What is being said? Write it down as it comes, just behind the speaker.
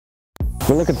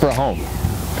We're looking for a home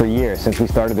for years, since we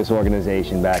started this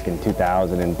organization back in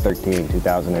 2013,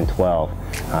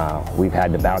 2012. We've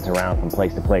had to bounce around from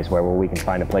place to place, wherever we can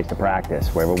find a place to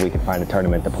practice, wherever we can find a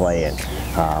tournament to play in,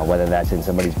 whether that's in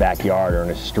somebody's backyard or in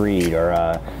a street or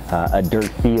a dirt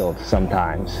field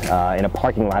sometimes, in a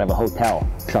parking lot of a hotel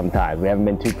sometimes. We haven't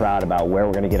been too proud about where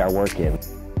we're going to get our work in.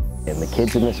 And the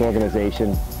kids in this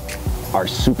organization are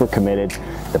super committed.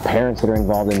 The parents that are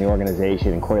involved in the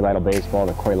organization, and Cory Lidle Baseball,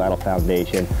 the Cory Lidle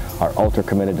Foundation, are ultra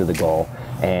committed to the goal.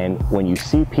 And when you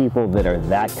see people that are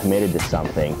that committed to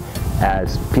something,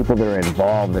 as people that are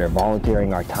involved, that are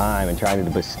volunteering our time and trying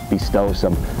to bestow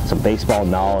some baseball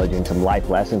knowledge and some life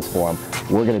lessons for them,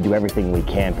 we're going to do everything we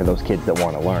can for those kids that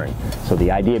want to learn. So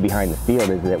the idea behind the field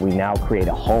is that we now create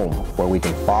a home where we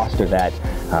can foster that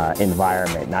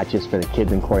environment, not just for the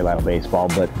kids in Cory Lidle Baseball,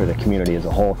 but for the community as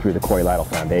a whole through the Cory Lidle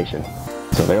Foundation.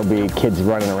 So there'll be kids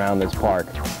running around this park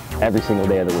every single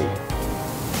day of the week.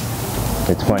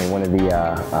 It's funny, one of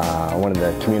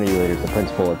the community leaders, the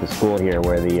principal at the school here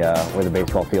where the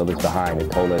baseball field is behind,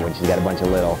 had told her when she's got a bunch of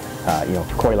little,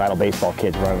 Cory Lidle baseball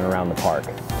kids running around the park.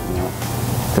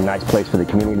 It's a nice place for the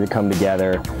community to come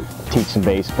together, teach some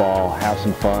baseball, have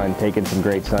some fun, take in some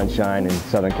great sunshine and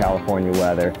Southern California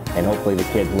weather, and hopefully the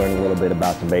kids learn a little bit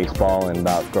about some baseball and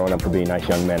about growing up to be nice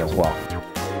young men as well.